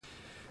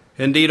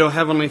Indeed, O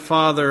Heavenly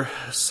Father,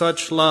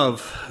 such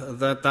love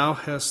that thou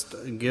hast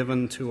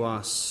given to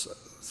us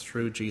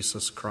through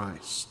Jesus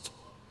Christ.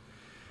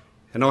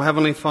 And, O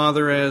Heavenly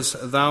Father, as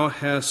thou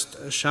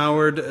hast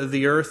showered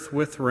the earth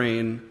with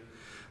rain,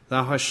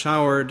 thou hast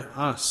showered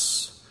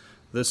us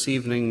this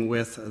evening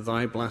with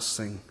thy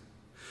blessing.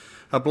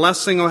 A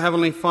blessing, O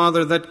Heavenly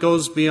Father, that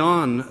goes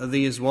beyond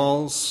these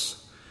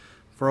walls.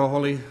 For, O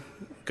Holy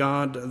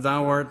God,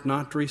 thou art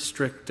not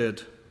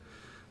restricted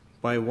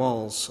by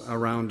walls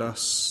around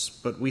us,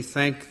 but we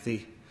thank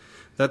thee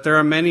that there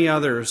are many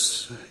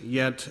others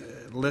yet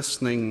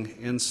listening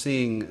and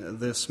seeing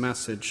this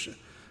message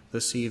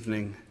this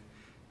evening,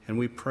 and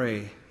we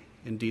pray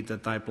indeed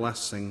that thy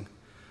blessing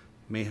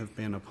may have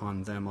been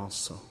upon them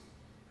also.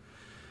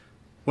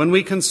 When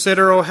we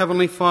consider, O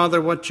Heavenly Father,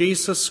 what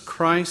Jesus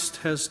Christ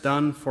has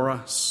done for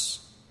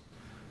us,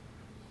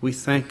 we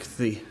thank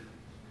thee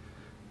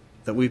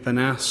that we've been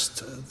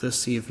asked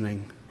this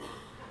evening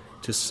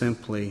to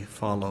simply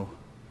follow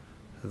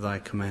thy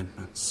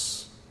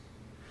commandments.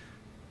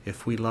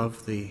 If we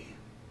love thee,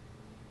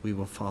 we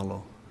will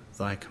follow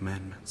thy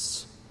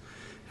commandments.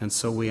 And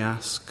so we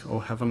ask, O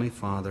Heavenly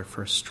Father,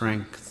 for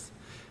strength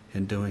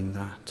in doing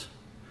that,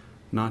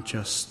 not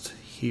just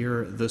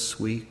here this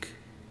week,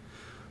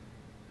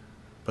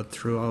 but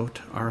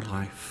throughout our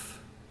life,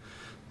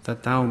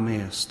 that thou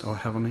mayest, O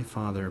Heavenly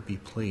Father, be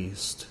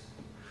pleased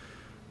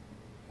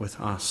with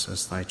us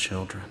as thy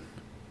children.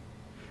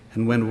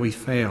 And when we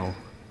fail,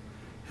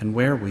 and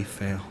where we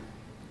fail,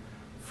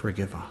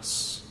 forgive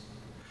us.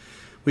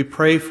 We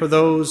pray for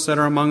those that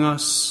are among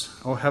us,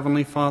 O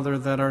Heavenly Father,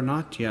 that are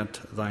not yet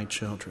thy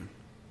children,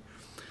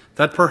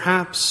 that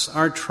perhaps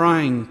are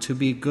trying to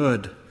be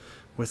good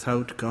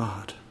without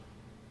God.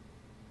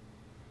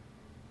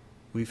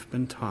 We've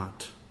been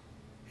taught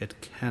it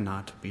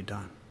cannot be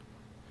done.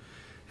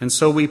 And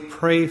so we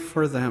pray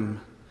for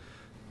them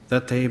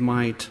that they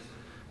might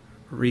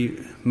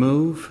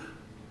remove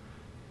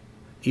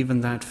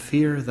even that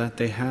fear that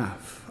they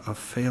have of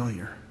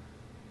failure,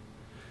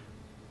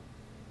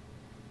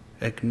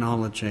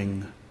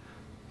 acknowledging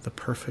the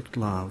perfect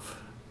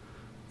love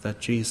that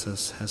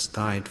Jesus has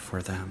died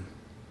for them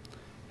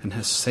and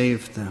has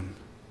saved them,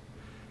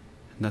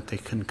 and that they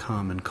can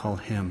come and call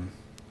him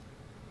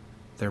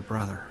their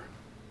brother.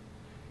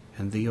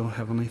 And thee, O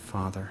Heavenly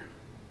Father,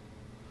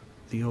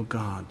 thee, O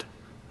God,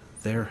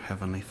 their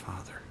Heavenly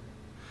Father.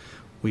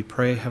 We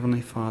pray,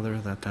 Heavenly Father,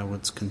 that thou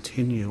wouldst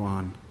continue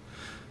on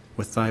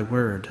with thy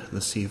word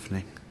this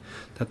evening,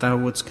 that thou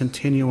wouldst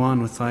continue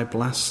on with thy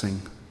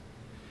blessing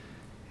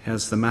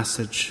as the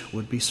message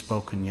would be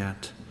spoken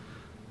yet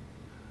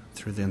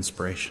through the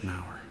inspiration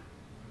hour.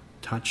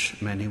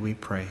 Touch many, we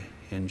pray,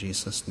 in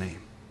Jesus'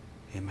 name.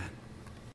 Amen.